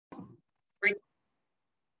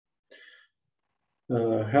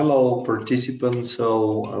Hello, participants.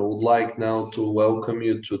 So I would like now to welcome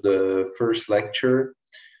you to the first lecture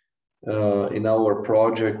in our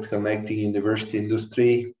project Connecting University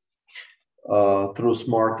Industry through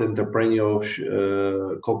smart entrepreneurial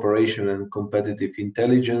cooperation and competitive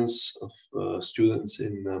intelligence of students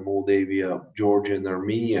in Moldavia, Georgia, and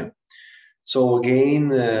Armenia. So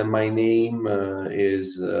again, my name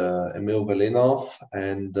is Emil Velinov,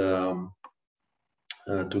 and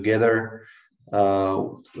together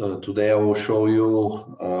today I will show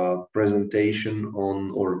you a presentation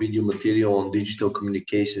on or video material on digital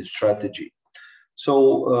communication strategy.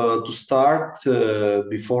 So to start,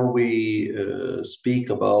 before we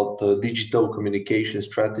speak about digital communication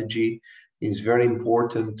strategy, it's very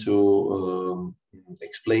important to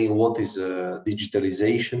explain what is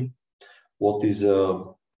digitalization, what is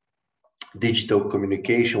digital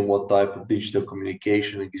communication, what type of digital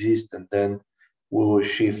communication exists, and then we will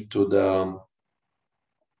shift to the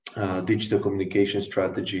digital communication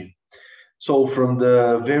strategy. So from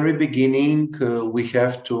the very beginning, we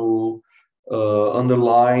have to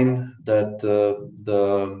underline that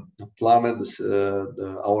the planet,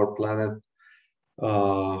 our planet,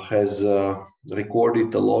 has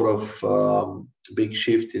recorded a lot of big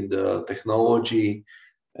shift in the technology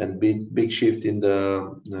and big shift in the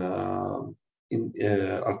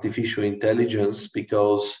artificial intelligence,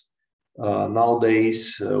 because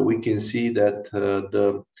nowadays we can see that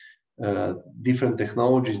the different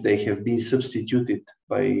technologies, they have been substituted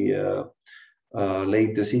by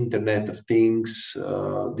latest Internet of Things,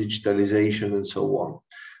 digitalization, and so on.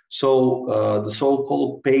 So the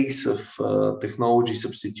so-called pace of technology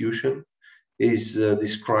substitution is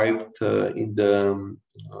described in the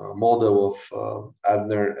model of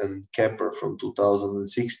Adler and Kepper from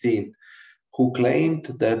 2016, who claimed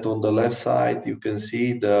that on the left side you can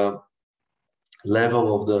see the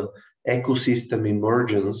level of the ecosystem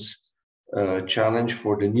emergence challenge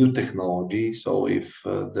for the new technology. So if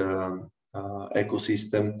the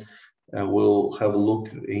ecosystem will have a look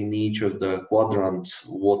in each of the quadrants,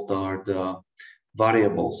 what are the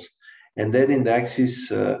variables. And then in the axis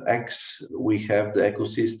X, we have the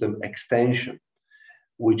ecosystem extension,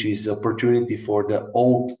 which is opportunity for the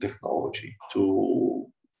old technology to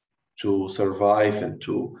survive and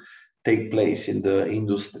to take place in the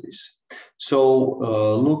industries. So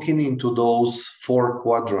looking into those four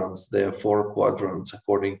quadrants, there are four quadrants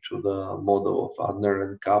according to the model of Adler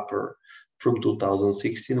and Kapper from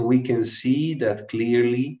 2016, we can see that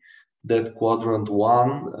clearly that quadrant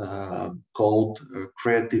one, called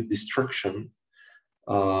creative destruction,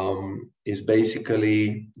 is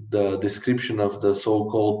basically the description of the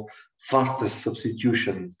so-called fastest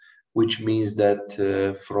substitution, which means that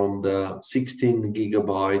from the 16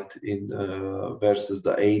 gigabyte in versus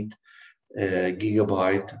the 8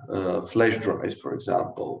 gigabyte flash drives, for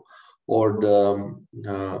example, or the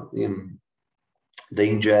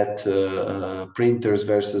inkjet printers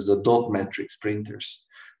versus the dot matrix printers.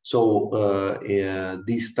 So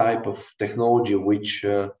this type of technology, which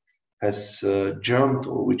has jumped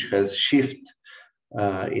or which has shifted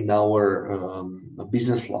in our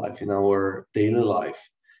business life, in our daily life,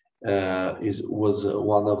 was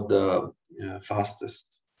one of the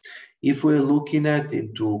fastest. If we're looking at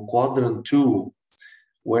into quadrant two,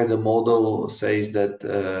 where the model says that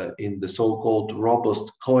in the so-called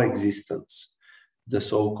robust coexistence, the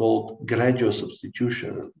so-called gradual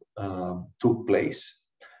substitution took place.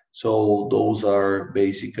 So those are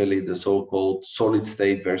basically the so-called solid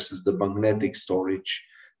state versus the magnetic storage.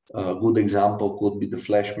 A good example could be the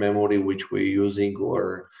flash memory, which we're using,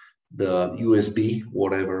 or the USB,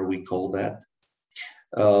 whatever we call that,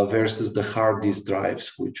 versus the hard disk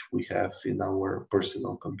drives, which we have in our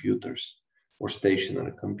personal computers or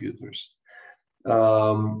stationary computers.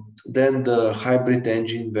 Then the hybrid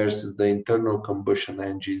engine versus the internal combustion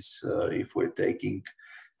engines, if we're taking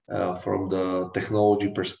from the technology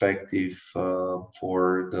perspective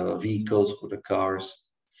for the vehicles, for the cars.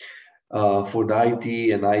 For the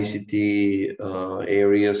IT and ICT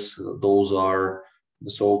areas, those are the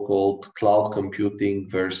so-called cloud computing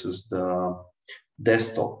versus the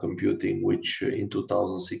desktop computing, which in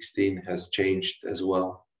 2016 has changed as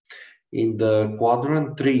well. In the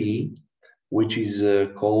quadrant three, which is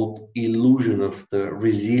called illusion of the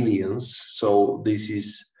resilience, so this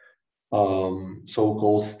is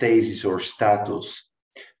so-called stasis or status,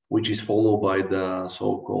 which is followed by the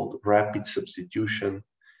so-called rapid substitution.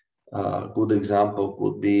 Good example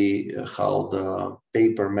could be how the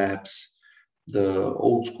paper maps, the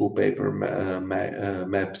old school paper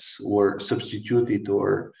maps were substituted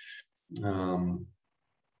or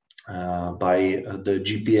by the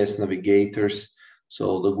GPS navigators.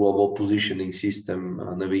 So the global positioning system,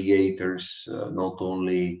 navigators, not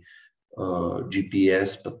only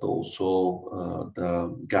GPS, but also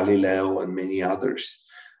the Galileo and many others.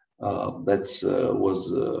 That was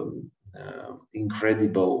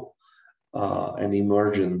incredible and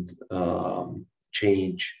emergent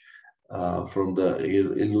change from the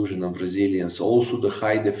illusion of resilience. Also, the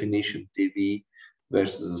high definition TV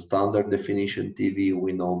versus the standard definition TV.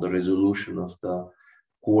 We know the resolution of the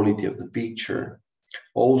quality of the picture.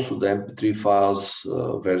 Also, the MP3 files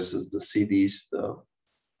versus the CDs,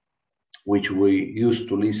 which we used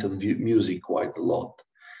to listen to music quite a lot.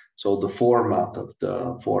 So the format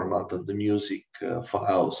of the music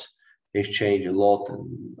files has changed a lot,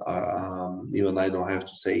 and even I don't have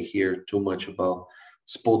to say here too much about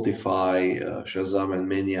Spotify, Shazam, and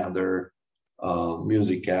many other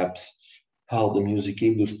music apps. How the music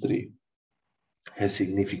industry has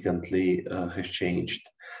significantly has changed.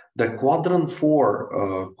 The quadrant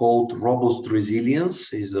 4, called robust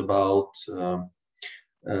resilience, is about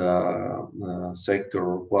sector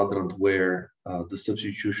or quadrant where the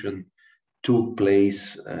substitution took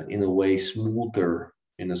place in a way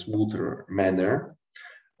in a smoother manner.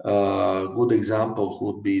 Good example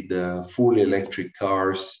would be the fully electric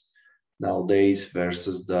cars nowadays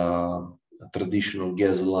versus the traditional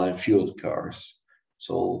gasoline fueled cars.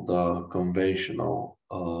 So the conventional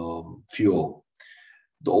fuel.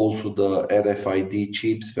 Also the RFID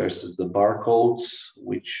chips versus the barcodes,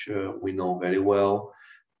 which we know very well.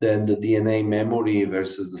 Then the DNA memory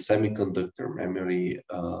versus the semiconductor memory,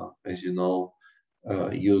 as you know,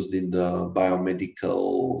 used in the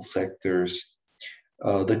biomedical sectors.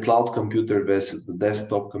 The cloud computer versus the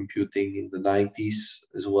desktop computing in the 90s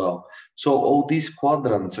as well. So all these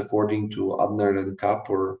quadrants, according to Adner and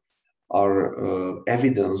Kapur, are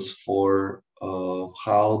evidence for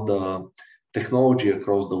how the technology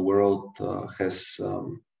across the world has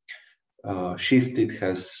shifted,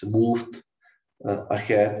 has moved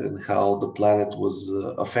ahead, and how the planet was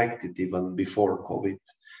affected even before COVID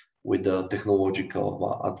with the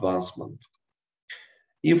technological advancement.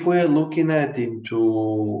 If we're looking at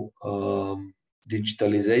into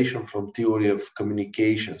digitalization from theory of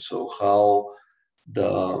communication, so how the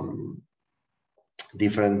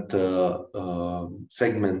different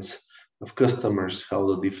segments of customers, how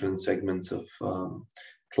the different segments of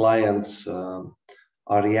clients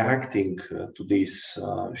are reacting to these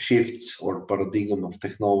shifts or paradigm of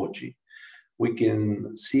technology. We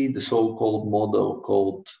can see the so-called model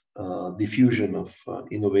called diffusion of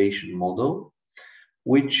innovation model,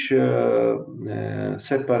 which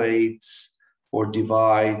separates or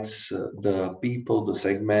divides the people, the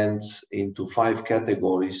segments, into 5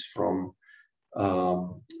 categories from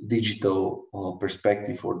digital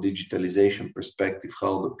perspective or digitalization perspective,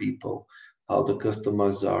 how the people, how the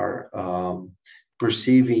customers are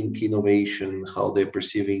perceiving innovation, how they're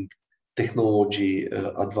perceiving technology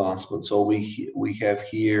advancement. So we have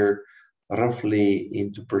here roughly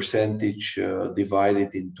into percentage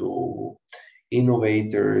divided into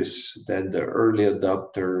innovators, then the early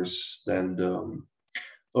adopters, then the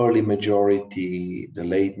early majority, the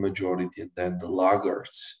late majority, and then the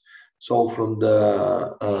laggards. So from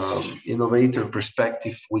the innovator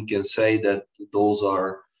perspective, we can say that those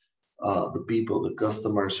are the people, the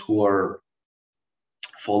customers who are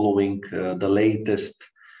following the latest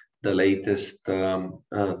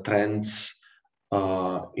trends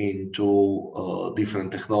into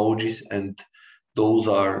different technologies, and those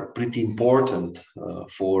are pretty important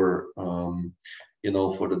for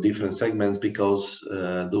for the different segments, because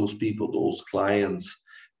those people, those clients,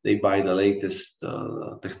 they buy the latest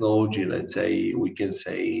technology. Let's say, we can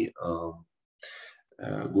say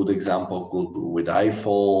a good example could be with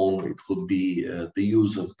iPhone. It could be the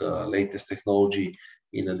use of the latest technology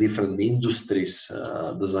in a different industries.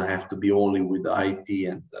 Doesn't have to be only with IT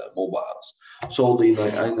and mobiles. So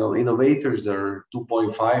I know innovators are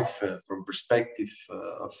 2.5 from perspective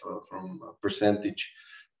from percentage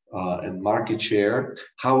and market share.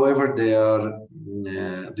 However, they are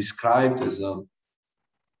described as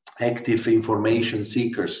active information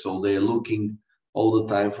seekers. So they are looking all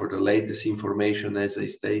the time for the latest information, as I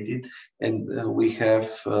stated. And we have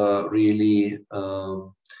really,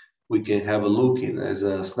 we can have a look in as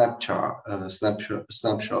a snapshot,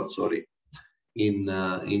 sorry,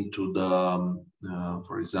 into the,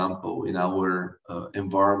 for example, in our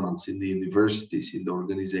environments, in the universities, in the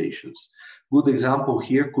organizations. Good example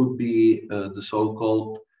here could be the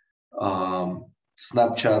so-called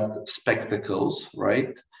Snapchat spectacles,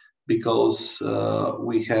 right? Because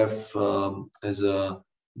we have as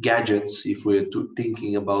gadgets, if we're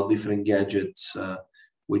thinking about different gadgets,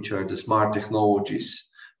 which are the smart technologies,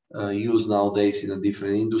 used nowadays in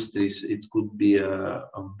different industries, it could be a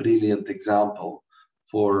brilliant example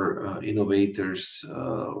for innovators,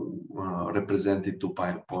 represented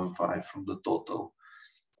 2.5 from the total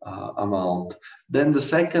amount. Then the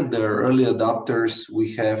second, the early adopters,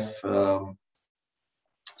 we have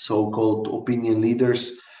so-called opinion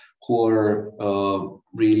leaders who are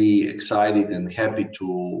really excited and happy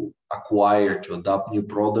to acquire, to adopt new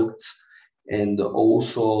products. And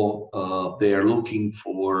also they are looking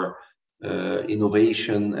for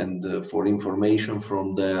innovation and for information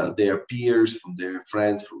from their peers, from their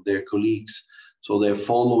friends, from their colleagues. So they're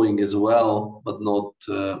following as well, but not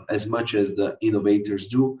as much as the innovators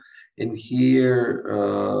do. And here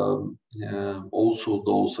also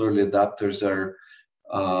those early adopters are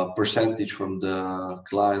percentage from the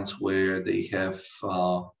clients where they have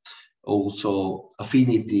also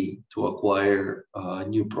affinity to acquire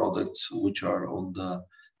new products which are on the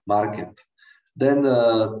market. Then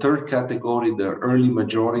third category, the early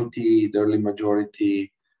majority. The early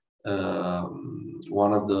majority,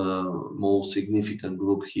 one of the most significant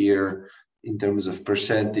group here in terms of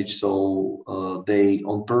percentage. So they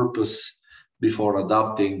on purpose, before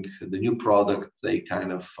adopting the new product, they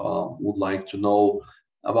kind of would like to know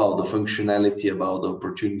about the functionality, about the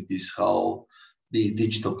opportunities, how these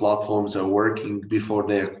digital platforms are working before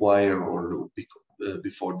they acquire or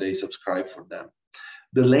before they subscribe for them.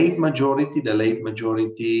 The late majority,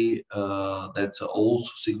 that's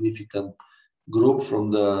also significant group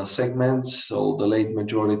from the segments. So the late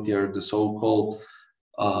majority are the so-called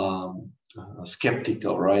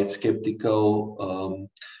skeptical, right? Skeptical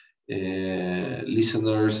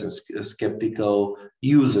listeners and skeptical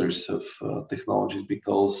users of technologies,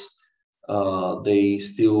 because they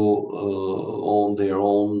still own their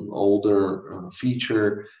own older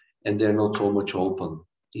feature, and they're not so much open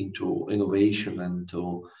into innovation and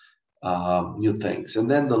to new things. And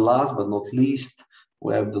then the last but not least,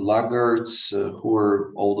 we have the laggards who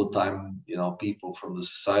are all the time, people from the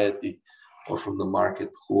society or from the market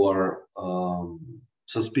who are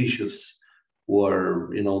suspicious, who are,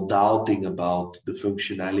 doubting about the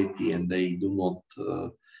functionality, and they do not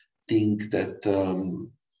think that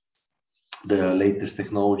the latest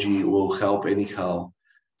technology will help anyhow,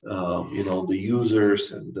 the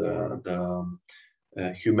users and the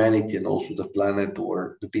humanity, and also the planet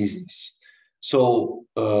or the business. So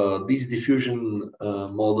this diffusion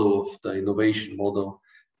model of the innovation model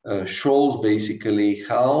shows basically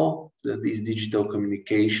how this digital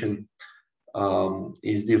communication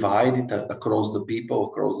is divided across the people,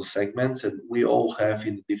 across the segments, and we all have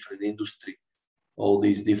in different industry all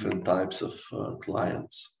these different types of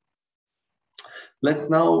clients. Let's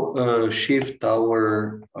now shift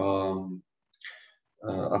our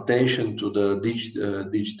attention to the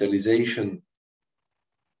digitalization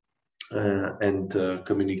and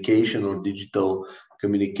communication, or digital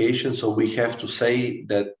communication. So we have to say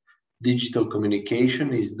that digital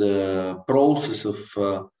communication is the process of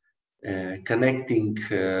connecting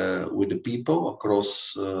with the people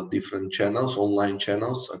across different channels, online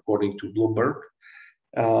channels, according to Bloomberg.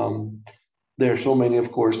 There are so many,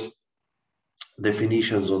 of course,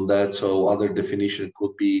 definitions on that. So other definition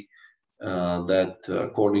could be that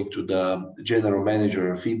according to the general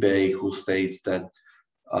manager of eBay, who states that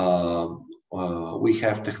we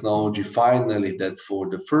have technology finally that for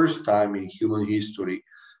the first time in human history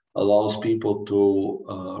allows people to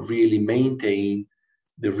really maintain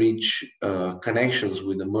the rich connections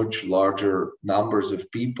with a much larger numbers of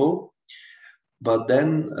people. But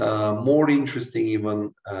then more interesting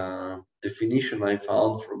even definition I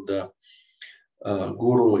found from the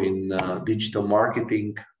guru in digital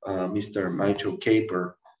marketing, Mr. Michael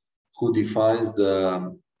Caper, who defines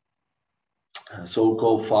the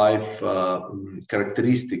so-called 5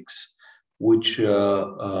 characteristics which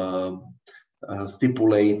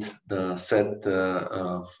stipulate the set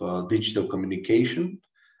of digital communication,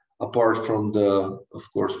 apart from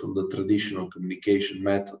of course, from the traditional communication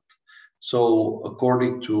method. So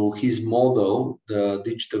according to his model, the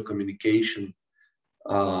digital communication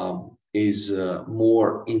is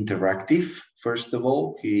more interactive. First of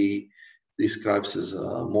all, he describes as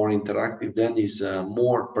more interactive, then is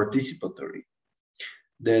more participatory,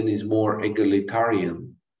 then is more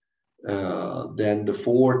egalitarian, then the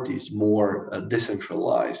fourth is more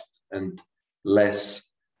decentralized and less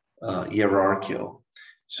hierarchical.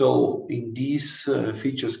 So in these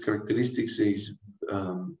features, characteristics,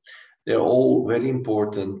 they're all very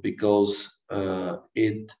important because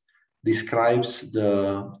it describes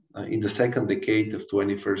in the second decade of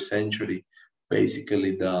 21st century,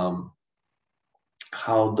 basically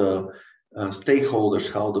how the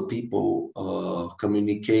stakeholders, how the people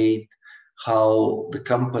communicate, how the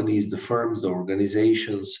companies, the firms, the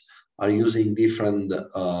organizations are using different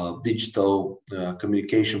digital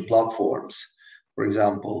communication platforms. For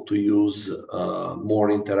example, to use more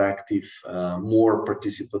interactive, more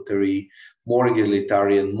participatory, more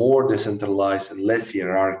egalitarian, more decentralized, and less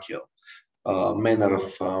hierarchical manner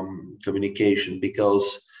of communication.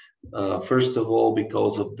 Because first of all,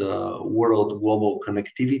 because of the world global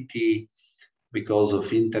connectivity, because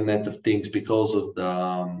of Internet of Things, because of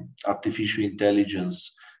the artificial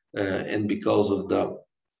intelligence, and because of the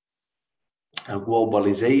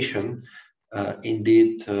globalization,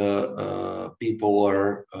 indeed, people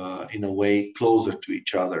are in a way closer to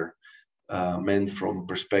each other, meant from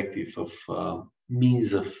perspective of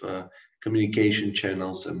means of communication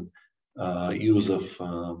channels and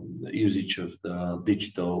usage of the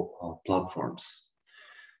digital platforms.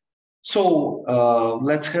 So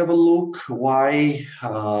let's have a look why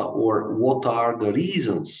or what are the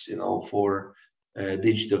reasons, for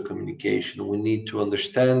digital communication. We need to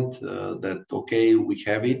understand that, okay, we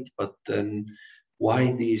have it, but then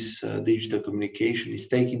why this digital communication is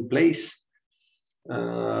taking place,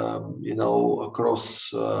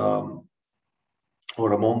 across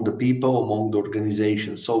or among the people, among the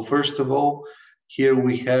organizations. So first of all, here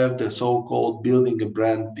we have the so-called building a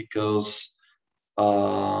brand, because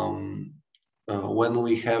when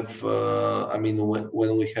we have,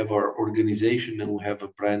 when we have our organization and we have a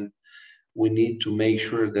brand, we need to make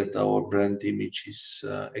sure that our brand image is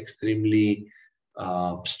extremely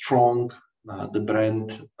strong. The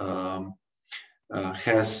brand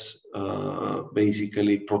has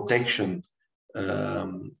basically protection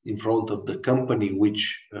in front of the company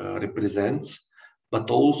which represents, but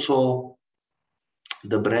also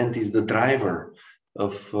the brand is the driver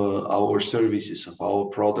of our services, of our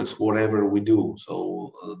products, whatever we do.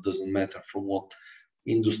 So it doesn't matter from what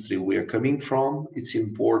industry we are coming from. It's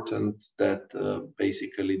important that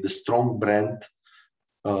basically the strong brand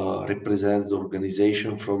represents the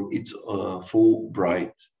organization from its full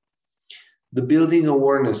bright. The building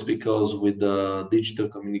awareness, because with the digital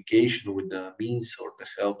communication, with the means or the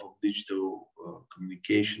help of digital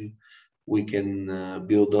communication, we can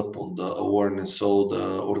build up on the awareness. So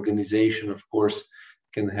the organization, of course,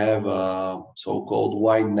 can have a so-called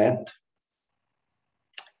wide net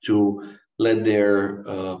to let their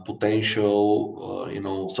potential,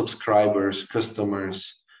 subscribers,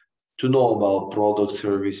 customers, to know about product,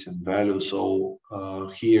 service, and value. So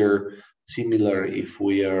here, similar, if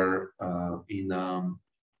we are in an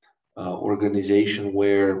organization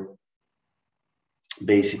where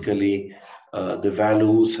basically the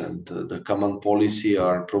values and the common policy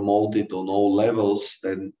are promoted on all levels,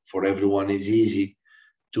 then for everyone is easy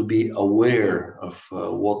to be aware of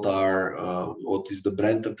what is the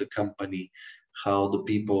brand of the company, how the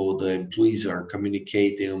people, the employees are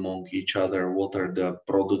communicating among each other, what are the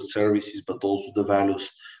product services, but also the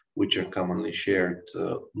values which are commonly shared,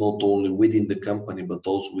 not only within the company, but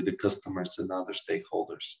also with the customers and other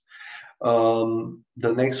stakeholders.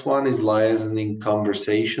 The next one is liaising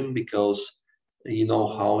conversation, because you know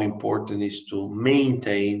how important it is to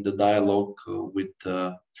maintain the dialogue with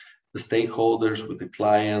the stakeholders, with the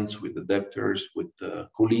clients, with the debtors, with the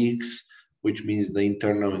colleagues, which means the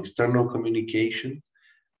internal and external communication,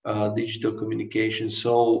 digital communication.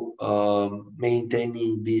 So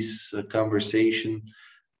maintaining this conversation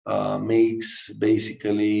makes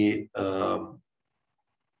basically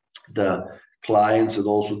the clients and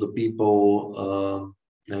also the people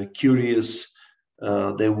curious.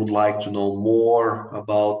 They would like to know more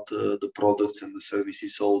about the products and the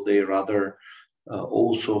services, so they rather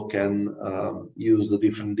also can use the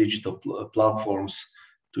different digital platforms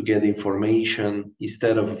to get information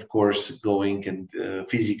instead of course, going and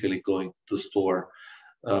physically going to the store.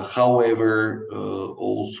 However,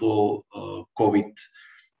 also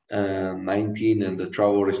COVID-19 and the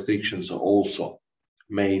travel restrictions also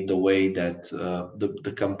made the way that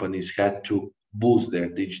the companies had to boost their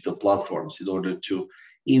digital platforms in order to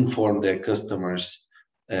inform their customers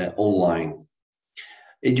online.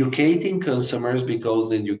 Educating consumers,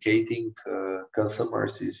 because educating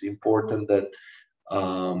consumers is important that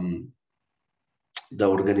the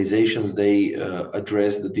organizations, they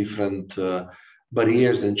address the different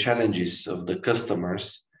barriers and challenges of the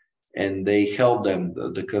customers, and they help them,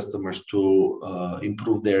 the customers, to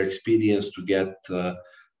improve their experience, to get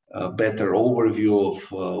a better overview of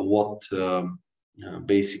what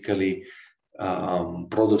basically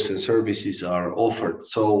products and services are offered.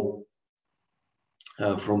 So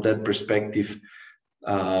from that perspective,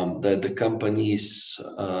 that the companies,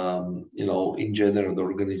 in general, the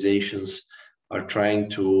organizations are trying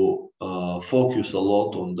to focus a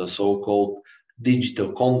lot on the so-called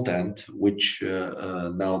digital content, which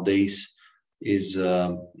nowadays is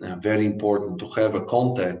very important to have a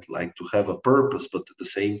content, like to have a purpose, but at the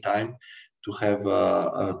same time to have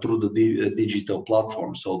through the digital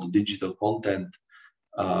platform. So the digital content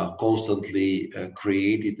constantly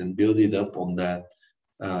created and build it up on that.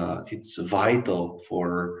 It's vital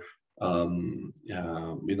for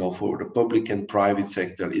for the public and private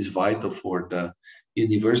sector. Is vital for the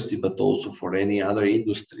university, but also for any other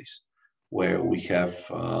industries where we have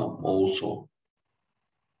also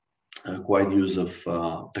quite use of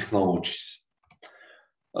technologies.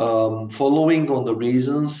 Following on the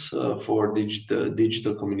reasons for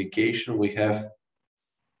digital communication, we have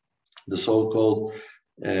the so-called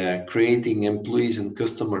creating employees and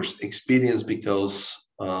customers experience, because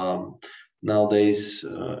nowadays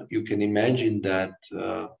you can imagine that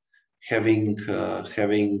having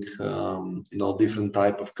different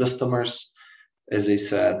type of customers, as I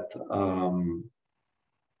said,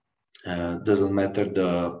 doesn't matter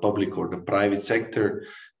the public or the private sector.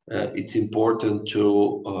 It's important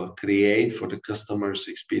to create for the customers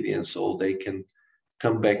experience so they can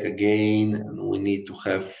come back again, and we need to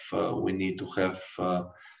have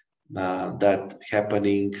that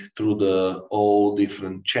happening through the all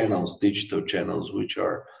different channels, digital channels, which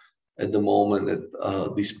are at the moment at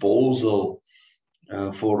disposal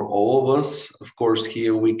for all of us. Of course,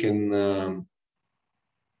 here we can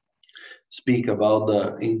speak about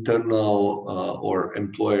the internal or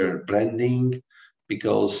employer branding,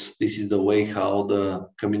 because this is the way how the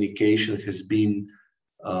communication has been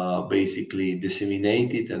basically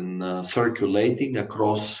disseminated and circulating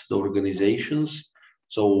across the organizations.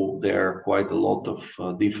 So there are quite a lot of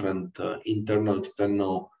different internal,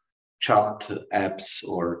 external chat apps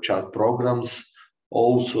or chat programs,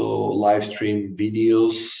 also live stream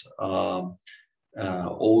videos.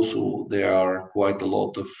 Also, there are quite a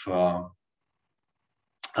lot of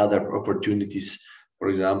other opportunities, for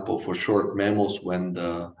example, for short memos when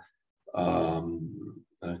the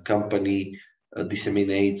company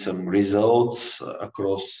disseminates some results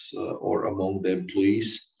across or among the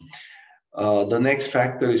employees. The next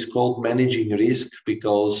factor is called managing risk,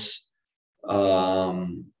 because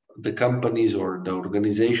the companies or the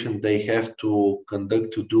organization, they have to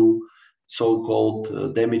do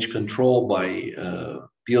so-called damage control by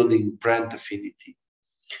building brand affinity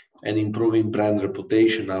and improving brand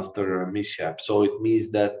reputation after a mishap. So it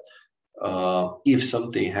means that if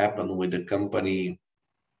something happened with the company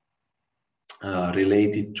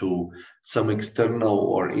related to some external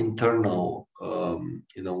or internal,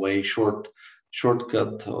 in a way, shortcut,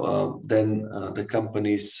 then the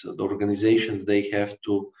companies, the organizations, they have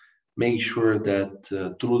to make sure that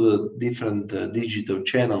through the different digital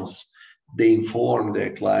channels, they inform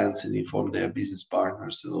their clients and inform their business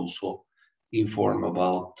partners, and also inform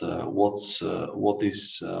about what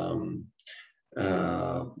is in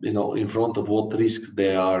front of what risk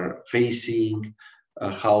they are facing,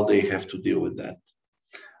 how they have to deal with that.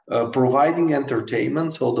 Providing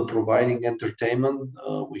entertainment. So the providing entertainment,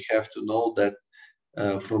 we have to know that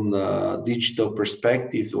from the digital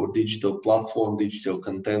perspective or digital platform, digital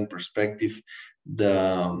content perspective,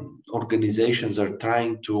 the organizations are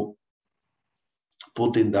trying to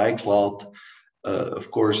put in the iCloud, of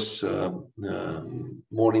course,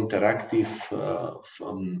 more interactive,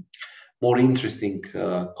 more interesting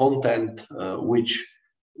content, which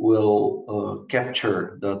will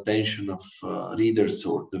capture the attention of readers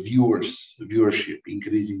or the viewership,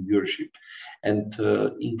 increasing viewership, and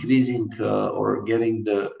increasing or getting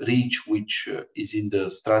the reach which is in the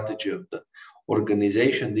strategy of the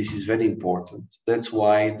organization. This is very important. That's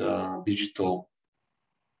why the digital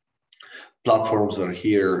platforms are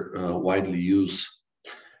here widely used.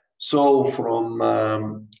 So from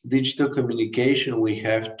digital communication, we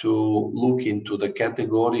have to look into the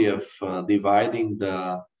category of dividing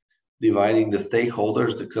the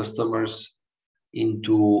stakeholders, the customers,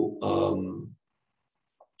 into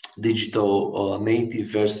digital native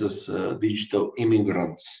versus digital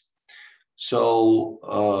immigrants. So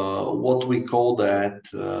what we call that,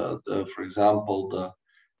 for example, the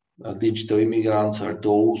digital immigrants are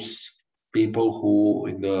those people who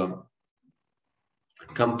in the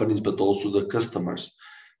companies, but also the customers,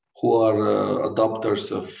 who are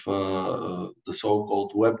adopters of the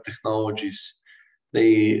so-called web technologies.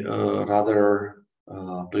 They rather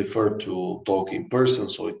prefer to talk in person,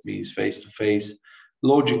 so it means face-to-face.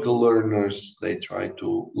 Logical learners, they try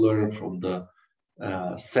to learn from the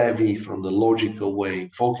savvy, from the logical way,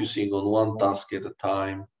 focusing on one task at a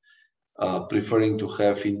time, preferring to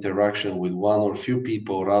have interaction with one or few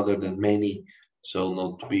people rather than many, so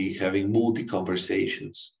not to be having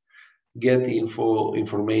multi-conversations. get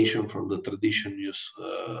information from the traditional news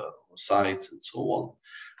sites and so on,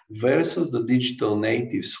 versus the digital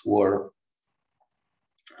natives who are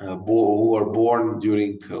born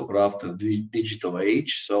during or after the digital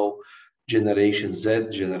age. So Generation Z,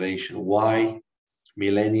 Generation Y,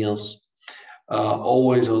 millennials,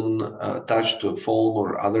 always on attached to a phone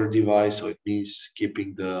or other device. So it means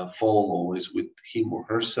keeping the phone always with him or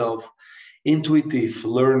herself. Intuitive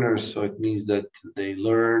learners, so it means that they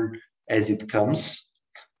learn as it comes.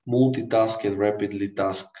 Multitask and rapidly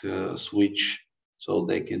task switch, so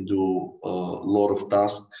they can do a lot of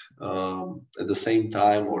tasks at the same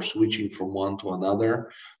time or switching from one to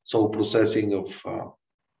another. So processing of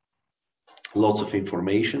lots of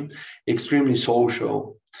information, extremely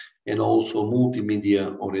social, and also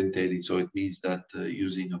multimedia oriented. So it means that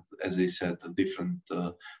using, as I said, different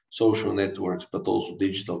social networks, but also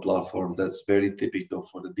digital platforms. That's very typical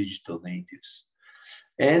for the digital natives.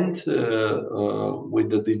 And with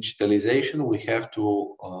the digitalization, we have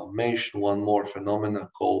to mention one more phenomenon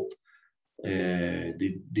called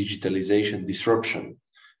the digitalization disruption.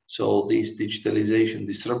 So this digitalization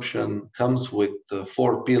disruption comes with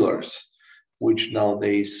 4 pillars, which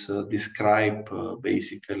nowadays describe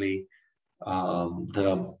basically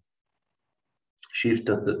the shift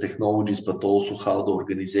of the technologies, but also how the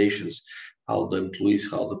organizations, how the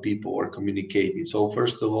employees, how the people are communicating. So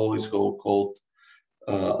first of all, it's called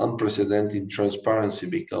unprecedented transparency,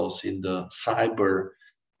 because in the cyber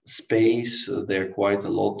space there are quite a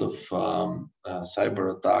lot of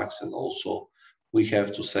cyber attacks, and also we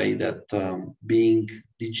have to say that being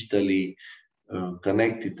digitally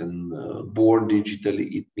connected and born digitally,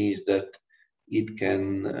 it means that it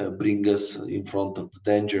can bring us in front of the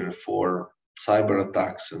danger for cyber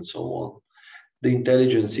attacks and so on. The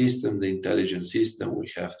intelligence system,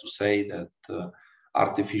 we have to say that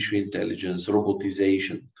artificial intelligence,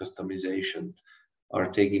 robotization, customization are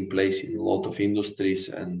taking place in a lot of industries,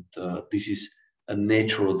 and this is a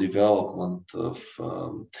natural development of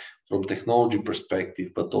from technology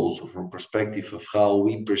perspective, but also from perspective of how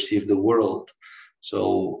we perceive the world.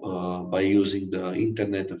 So by using the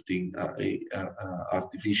Internet of Things,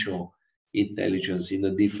 artificial intelligence in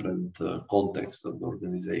a different context of the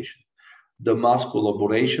organization. The mass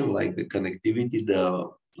collaboration, like the connectivity, the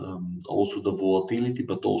also the volatility,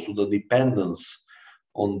 but also the dependence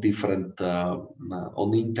on different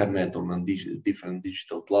on internet, on different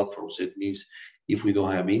digital platforms. It means if we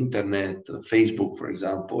don't have internet, Facebook, for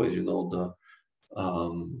example, as you know, the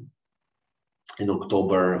in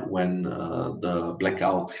October when the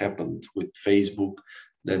blackout happened with Facebook,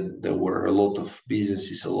 then there were a lot of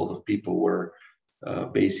businesses, a lot of people were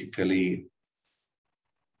basically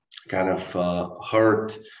kind of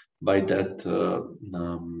hurt by that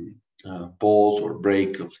pause or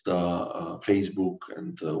break of the Facebook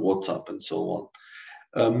and WhatsApp and so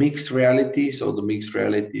on. Mixed reality, so the mixed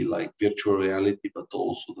reality like virtual reality, but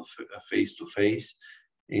also the face-to-face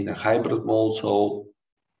in a hybrid mode. So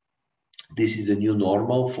this is the new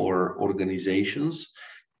normal for organizations.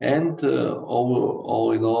 And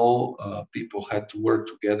all in all, people had to work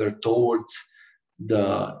together towards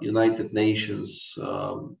the United Nations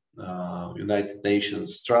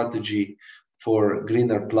strategy for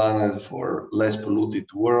greener planet, for less polluted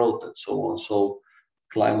world, and so on. So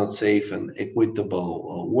climate safe and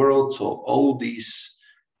equitable world. So all these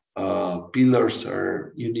pillars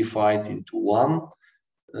are unified into one,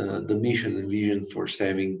 the mission and vision for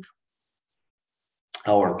saving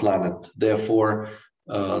our planet. Therefore,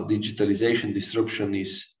 digitalization disruption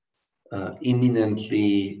is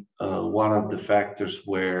imminently one of the factors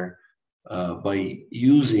where by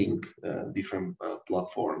using different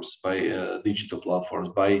platforms, by digital platforms,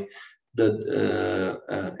 by the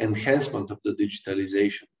enhancement of the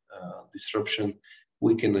digitalization disruption,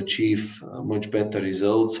 we can achieve much better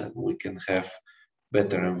results, and we can have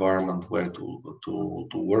better environment where to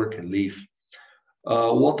work and live.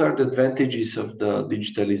 What are the advantages of the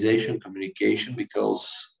digitalization communication? Because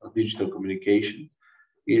digital communication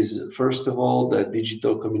is, first of all, that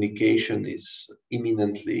digital communication is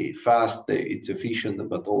eminently fast, it's efficient,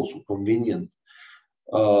 but also convenient.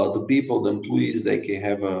 The people, the employees, they can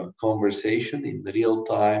have a conversation in real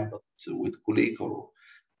time, but with colleague or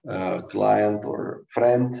client or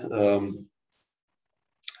friend,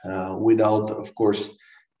 without, of course,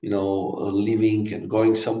 leaving and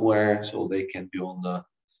going somewhere. So they can be on the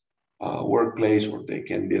workplace, or they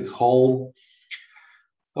can be at home.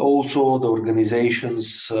 Also, the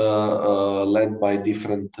organizations led by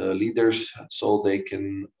different leaders, so they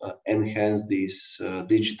can enhance these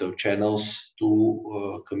digital channels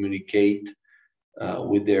to communicate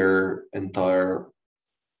with their entire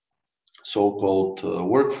so-called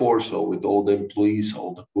workforce, so with all the employees,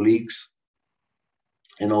 all the colleagues,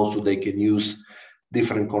 and also they can use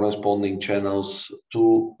different corresponding channels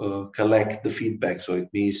to collect the feedback. So it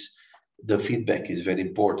means the feedback is very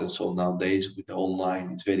important. So nowadays with the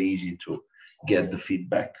online, it's very easy to get the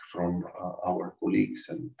feedback from our colleagues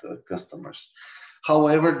and customers.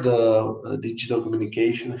 However, the digital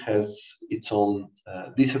communication has its own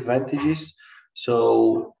disadvantages.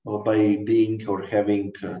 So by being or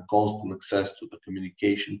having constant access to the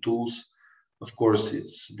communication tools, of course,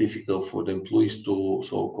 it's difficult for the employees to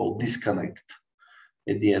so-called disconnect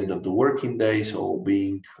at the end of the working day. So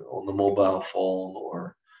being on the mobile phone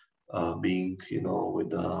or being,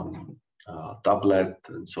 with tablet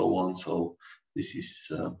and so on. So this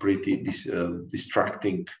is pretty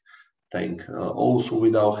distracting thing. Also,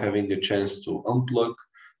 without having a chance to unplug,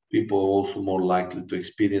 people are also more likely to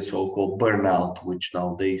experience so-called burnout, which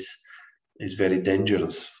nowadays is very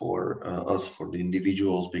dangerous for us, for the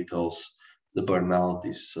individuals, because the burnout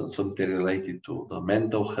is something related to the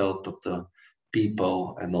mental health of the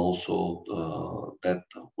people, and also that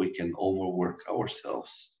we can overwork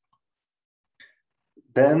ourselves.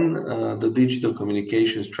 Then the digital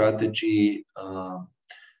communication strategy,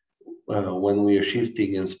 when we are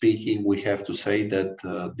shifting and speaking, we have to say that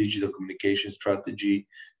digital communication strategy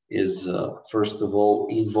is, first of all,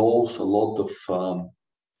 involves a lot of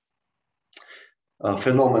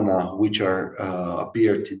phenomena which are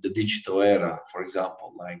appeared in the digital era, for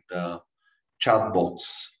example, like the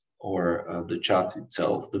chatbots or the chat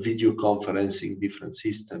itself, the video conferencing, different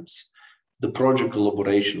systems, the project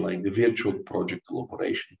collaboration, like the virtual project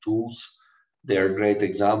collaboration tools. They are a great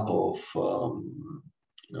example of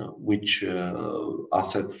which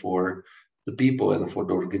asset for the people and for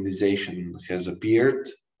the organization has appeared.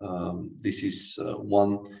 This is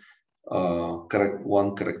one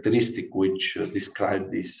characteristic which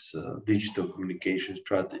describe this digital communication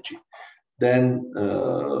strategy. Then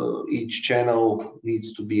each channel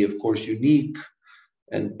needs to be, of course, unique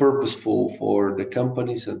and purposeful for the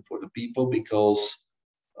companies and for the people, because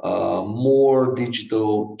more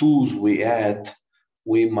digital tools we add,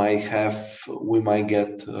 we might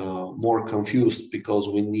get more confused, because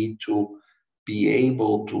we need to be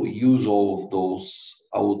able to use all of those,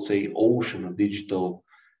 I would say, ocean of digital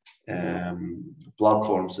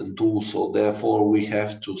platforms and tools. So therefore, we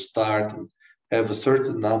have to start and have a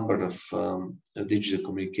certain number of digital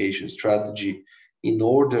communication strategy in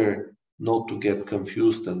order not to get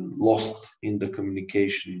confused and lost in the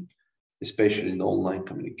communication, especially in online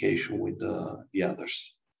communication with the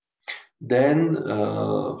others. Then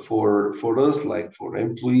for us, like for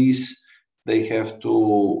employees, they have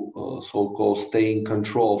to so-called stay in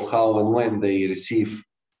control of how and when they receive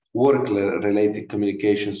work-related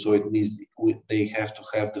communication. So it means they have to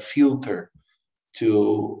have the filter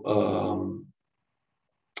to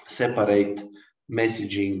separate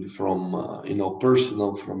messaging from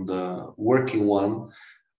personal from the working one.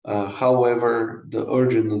 However, the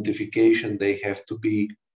urgent notification, they have to be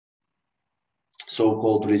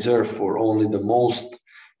so-called reserved for only the most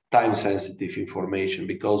time-sensitive information,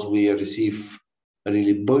 because we receive a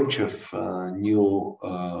really bunch of new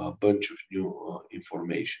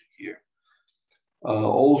information here.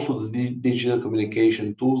 Also, the digital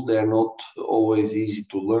communication tools, they are not always easy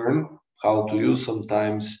to learn how to use.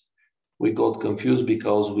 Sometimes we got confused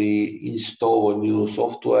because we install a new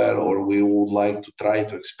software, or we would like to try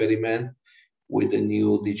to experiment with a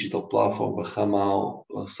new digital platform, but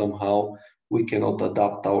somehow we cannot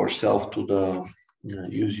adapt ourselves to the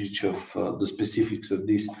usage of the specifics of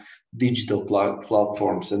these digital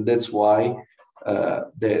platforms. And that's why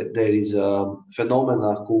there is a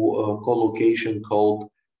phenomenon collocation called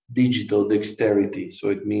digital dexterity. So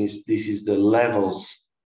it means this is the levels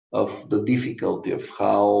of the difficulty of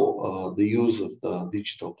how the use of the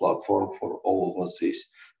digital platform for all of us is.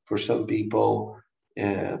 For some people,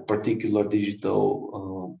 particular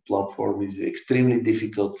digital platform is extremely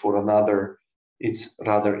difficult. For another, it's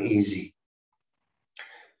rather easy.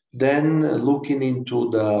 Then looking into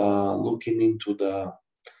the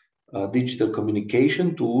digital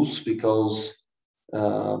communication tools, because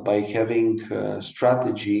by having a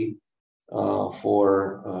strategy for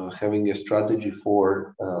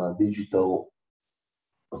digital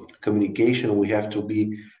communication, we have to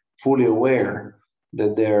be fully aware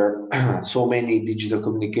that there are so many digital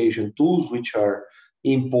communication tools which are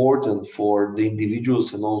important for the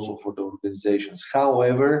individuals and also for the organizations.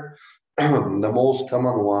 However, the most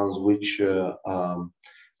common ones which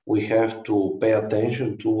we have to pay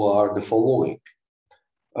attention to are the following.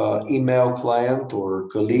 Email client or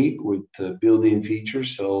colleague with built-in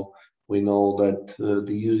features. So we know that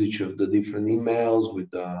the usage of the different emails with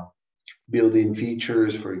building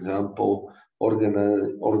features, for example,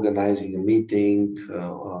 organizing a meeting,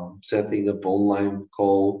 setting up online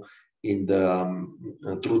call in the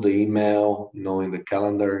through the email, in the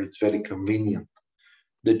calendar. It's very convenient.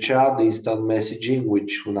 The chat, instant messaging,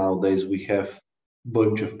 which nowadays we have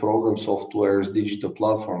bunch of program softwares, digital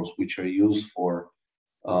platforms, which are used for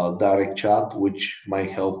direct chat, which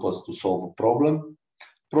might help us to solve a problem.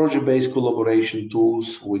 Project-based collaboration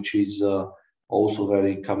tools, which is also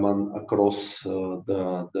very common across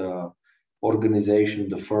the organization,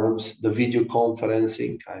 the firms. The video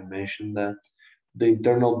conferencing, I mentioned that. The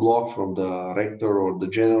internal block from the rector or the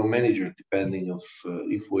general manager, depending of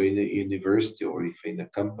if we're in a university or if in a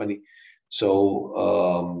company.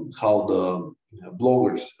 So how the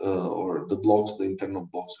bloggers or the blogs, the internal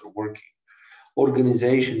blogs are working.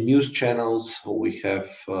 Organization, news channels. We have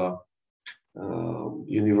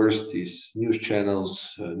universities, news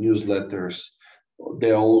channels, newsletters.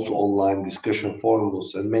 There are also online discussion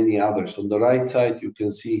forums and many others. On the right side, you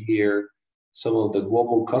can see here some of the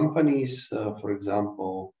global companies, for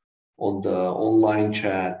example, on the online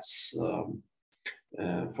chats,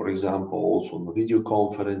 for example, also on the video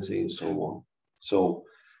conferencing and so on. So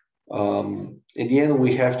in the end,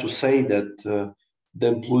 we have to say that the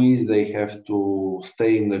employees, they have to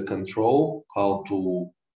stay in the control, how to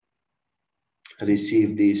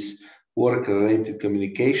receive these work-related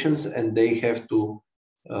communications, and they have to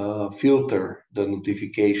filter the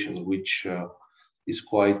notifications, which is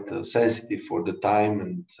quite sensitive for the time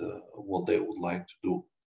and what they would like to do.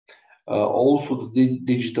 Also, the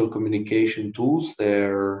digital communication tools,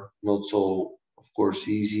 they're not so, of course,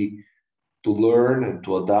 easy to learn and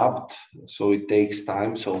to adapt. So it takes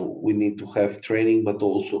time. So we need to have training, but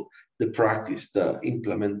also the practice, the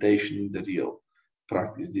implementation in the real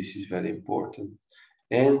practice. This is very important.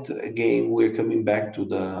 And again, we're coming back to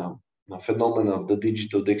the phenomenon of the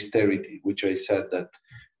digital dexterity, which I said that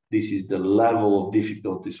this is the level of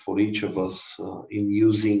difficulties for each of us in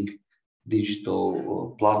using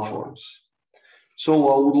digital platforms. So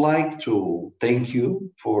I would like to thank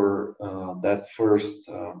you for that first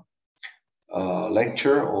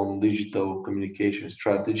lecture on digital communication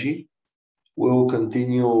strategy. We will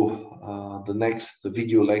continue the next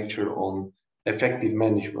video lecture on effective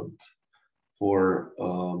management for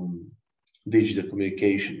digital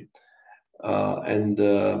communication. And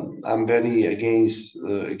I'm very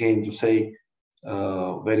again to say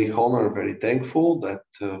very honored, very thankful that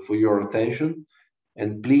for your attention.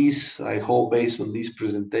 And please, I hope based on this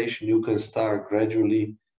presentation, you can start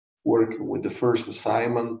gradually working with the first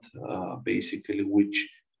assignment, basically, which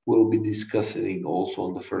we'll be discussing also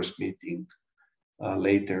on the first meeting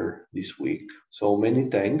later this week. So many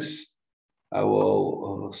thanks. I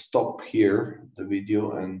will stop here the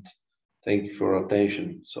video and thank you for your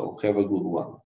attention. So have a good one.